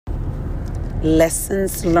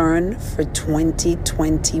lessons learned for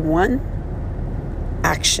 2021,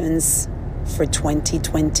 actions for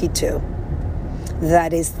 2022.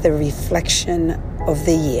 That is the reflection of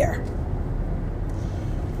the year.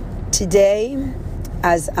 Today,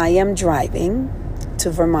 as I am driving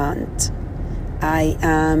to Vermont, I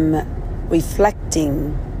am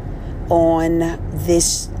reflecting on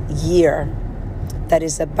this year that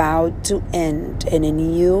is about to end and a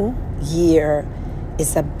new year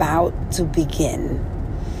is about to begin.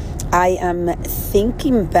 I am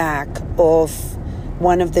thinking back of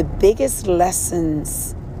one of the biggest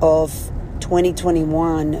lessons of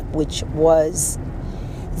 2021, which was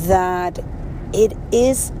that it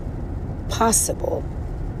is possible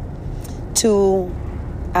to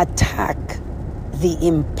attack the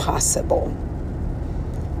impossible.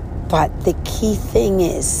 But the key thing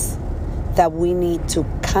is that we need to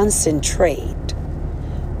concentrate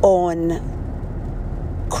on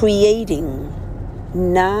creating,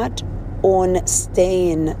 not on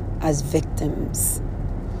staying as victims.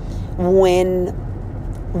 When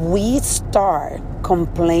we start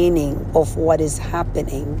complaining of what is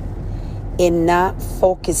happening and not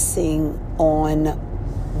focusing on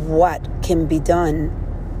what can be done,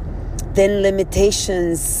 then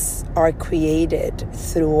limitations are created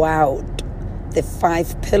throughout the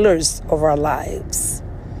 5 pillars of our lives.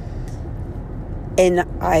 And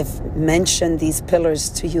I've mentioned these pillars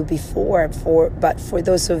to you before, but for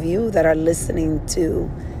those of you that are listening to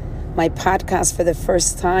my podcast for the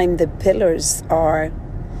first time, the pillars are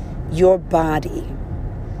your body,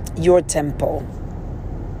 your temple,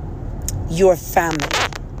 your family,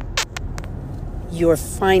 your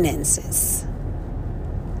finances,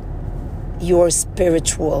 your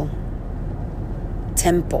spiritual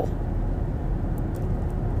temple,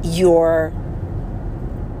 your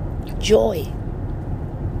joy.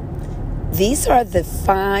 These are the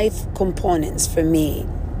 5 components for me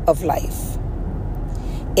of life.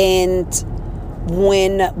 And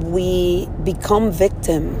when we become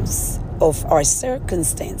victims of our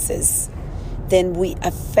circumstances, then we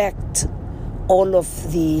affect all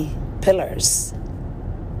of the pillars,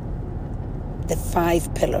 the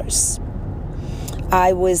 5 pillars.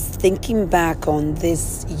 I was thinking back on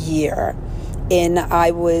this year, and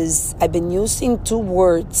I've been using 2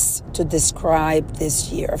 words to describe this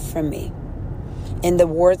year for me. And the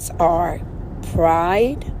words are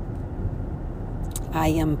pride. I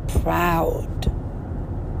am proud,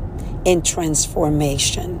 and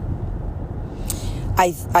transformation.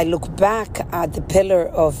 I look back at the pillar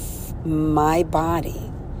of my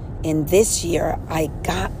body, and this year I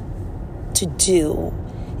got to do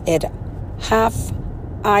a half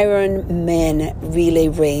Ironman relay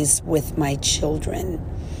race with my children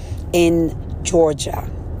in Georgia,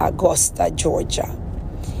 Augusta, Georgia.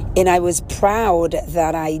 And I was proud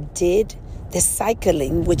that I did the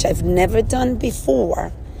cycling, which I've never done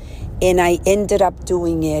before. And I ended up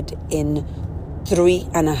doing it in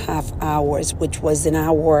 3.5 hours, which was an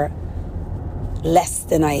hour less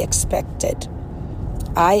than I expected.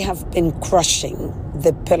 I have been crushing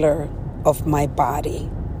the pillar of my body,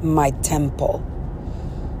 my temple,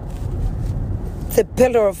 the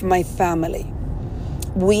pillar of my family.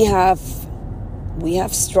 We have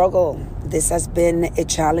struggled. This has been a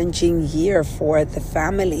challenging year for the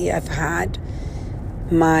family. I've had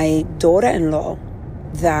my daughter-in-law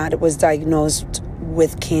that was diagnosed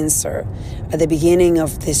with cancer at the beginning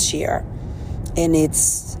of this year. And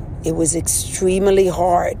it was extremely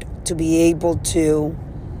hard to be able to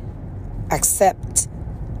accept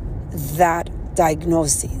that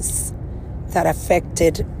diagnosis that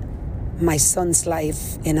affected my son's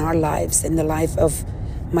life, in our lives, in the life of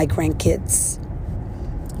my grandkids,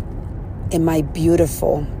 and my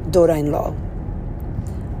beautiful daughter-in-law.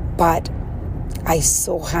 But I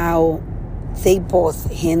saw how they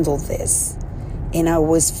both handled this, and I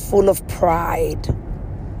was full of pride.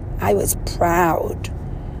 I was proud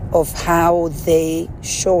of how they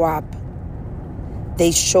show up.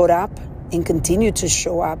 They showed up and continue to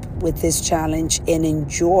show up with this challenge and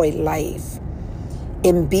enjoy life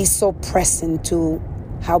and be so present to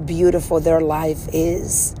how beautiful their life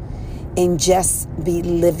is and just be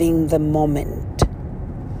living the moment.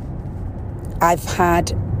 I've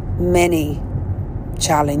had many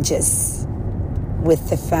challenges with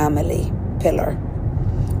the family pillar,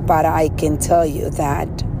 but I can tell you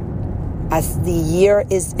that as the year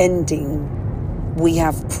is ending, we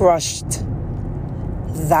have crushed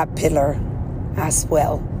that pillar as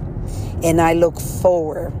well. And I look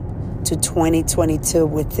forward to 2022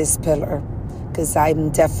 with this pillar, because I'm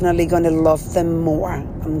definitely going to love them more.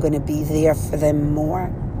 I'm going to be there for them more.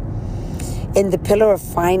 In the pillar of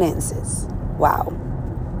finances, wow.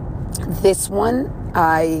 This one,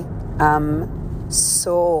 I am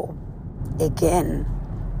so, again,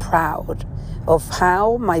 proud of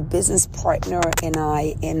how my business partner and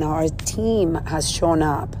I and our team has shown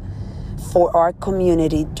up for our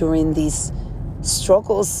community during these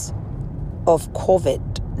struggles of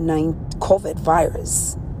COVID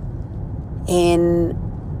virus. And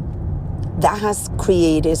that has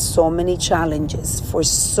created so many challenges for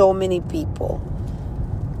so many people.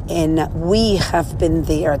 And we have been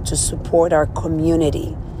there to support our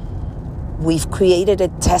community. We've created a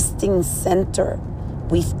testing center.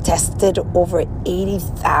 We've tested over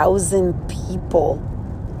 80,000 people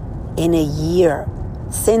in a year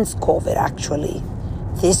since COVID, actually.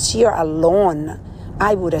 This year alone,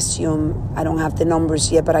 I would assume, I don't have the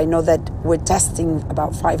numbers yet, but I know that we're testing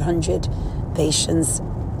about 500 patients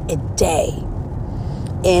a day.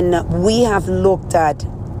 And we have looked at,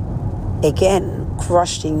 again,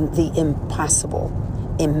 crushing the impossible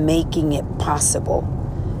and making it possible.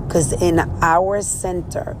 Because in our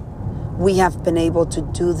center, we have been able to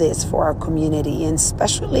do this for our community, and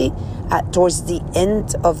especially towards the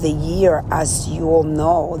end of the year, as you all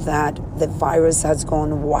know, that the virus has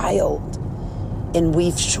gone wild, and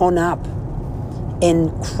we've shown up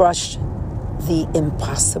and crushed the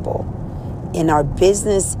impossible. And our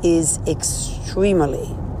business is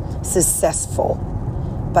extremely successful.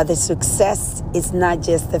 But the success is not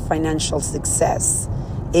just the financial success.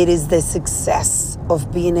 It is the success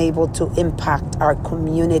of being able to impact our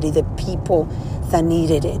community, the people that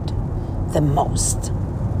needed it the most.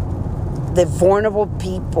 The vulnerable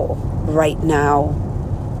people right now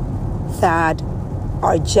that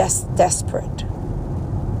are just desperate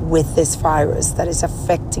with this virus that is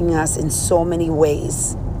affecting us in so many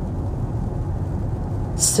ways.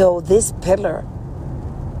 So this pillar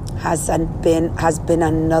has been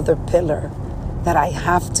another pillar that I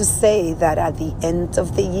have to say that at the end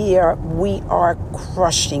of the year, we are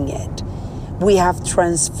crushing it. We have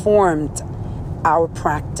transformed our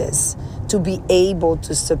practice to be able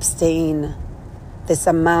to sustain this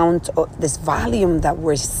amount of this volume that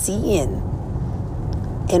we're seeing.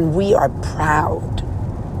 And we are proud.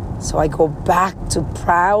 So I go back to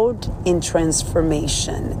proud in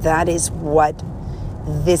transformation. That is what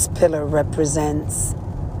this pillar represents.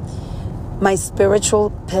 My spiritual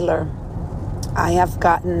pillar, I have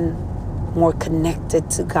gotten more connected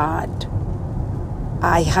to God.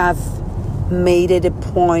 I have made it a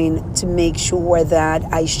point to make sure that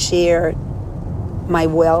I share my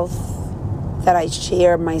wealth, that I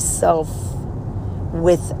share myself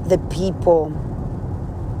with the people.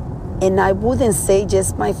 And I wouldn't say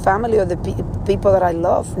just my family or the people that I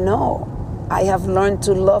love. No, I have learned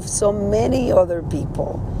to love so many other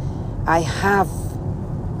people. I have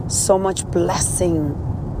so much blessing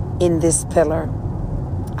in this pillar.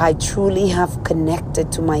 I truly have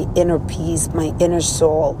connected to my inner peace, my inner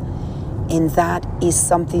soul. And that is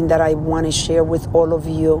something that I want to share with all of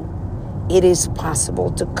you. It is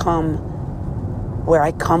possible to come where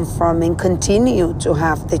I come from and continue to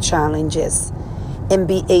have the challenges and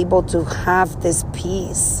be able to have this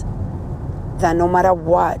peace that no matter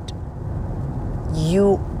what,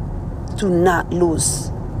 you do not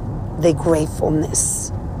lose the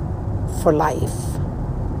gratefulness for life.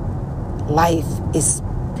 Life is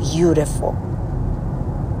beautiful.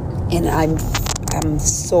 And I'm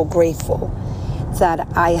so grateful that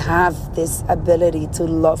I have this ability to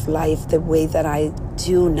love life the way that I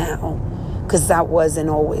do now, because that wasn't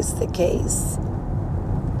always the case.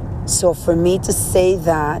 So for me to say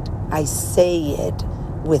that, I say it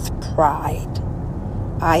with pride.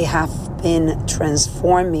 I have been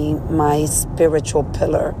transforming my spiritual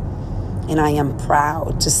pillar, and I am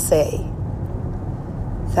proud to say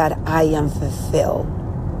that I am fulfilled.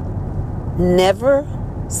 Never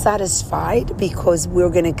satisfied, because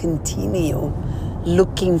we're going to continue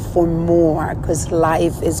looking for more, because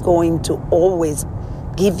life is going to always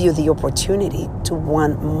give you the opportunity to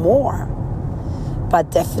want more.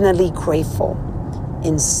 But definitely grateful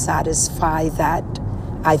and satisfied that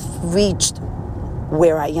I've reached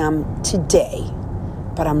where I am today,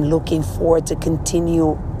 but I'm looking forward to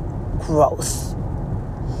continue growth.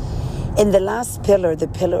 And the last pillar, the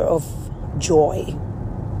pillar of joy.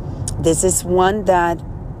 This is one that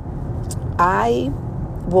I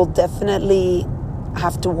will definitely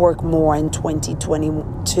have to work more in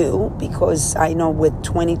 2022, because I know with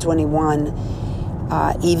 2021,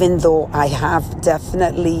 even though I have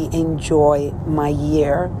definitely enjoyed my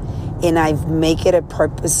year, and I've make it a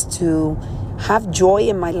purpose to have joy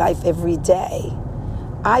in my life every day,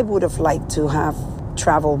 I would have liked to have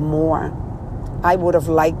traveled more. I would have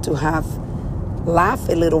liked to have laughed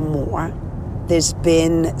a little more. There's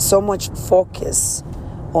been so much focus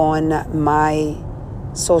on my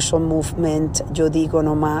social movement, Yo Digo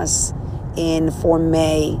No Más, and for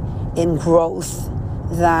May, in growth,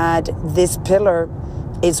 that this pillar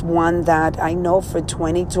is one that I know for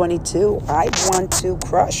 2022, I want to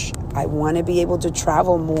crush. I want to be able to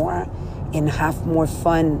travel more and have more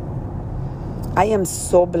fun. I am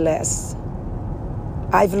so blessed.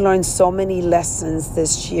 I've learned so many lessons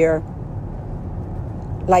this year.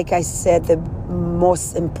 Like I said, the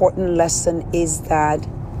most important lesson is that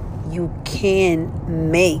you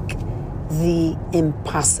can make the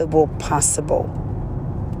impossible possible.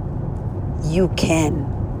 You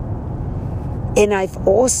can. And I've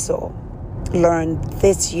also learned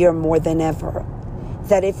this year more than ever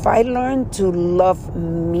that if I learn to love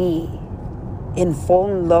me and fall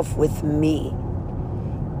in love with me,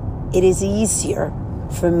 it is easier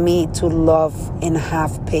for me to love and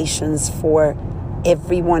have patience for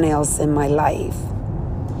everyone else in my life.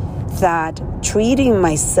 That treating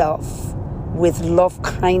myself with love,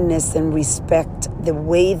 kindness, and respect, the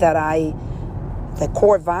way that the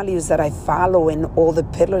core values that I follow in all the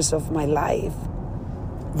pillars of my life,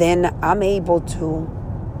 then I'm able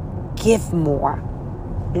to give more,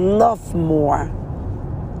 love more,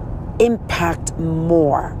 impact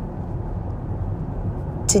more.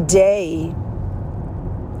 Today,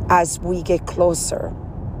 as we get closer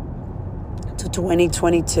to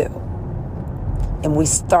 2022, and we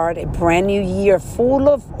start a brand new year full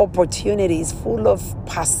of opportunities, full of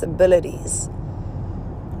possibilities,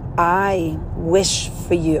 I wish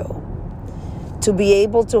for you to be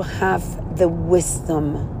able to have the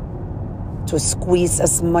wisdom to squeeze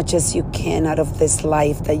as much as you can out of this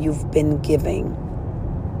life that you've been giving.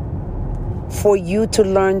 For you to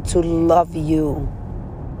learn to love you,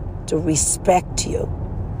 to respect you,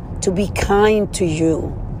 to be kind to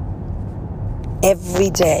you every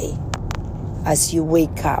day as you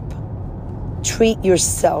wake up. Treat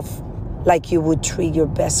yourself like you would treat your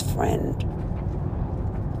best friend.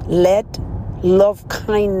 Let love,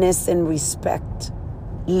 kindness, and respect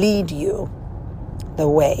lead you the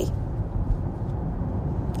way.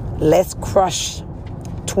 Let's crush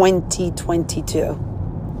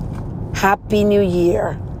 2022. Happy New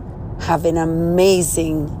Year. Have an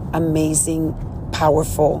amazing,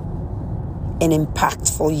 powerful, and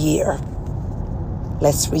impactful year.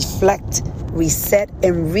 Let's reflect, reset,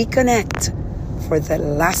 and reconnect for the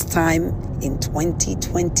last time in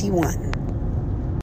 2021.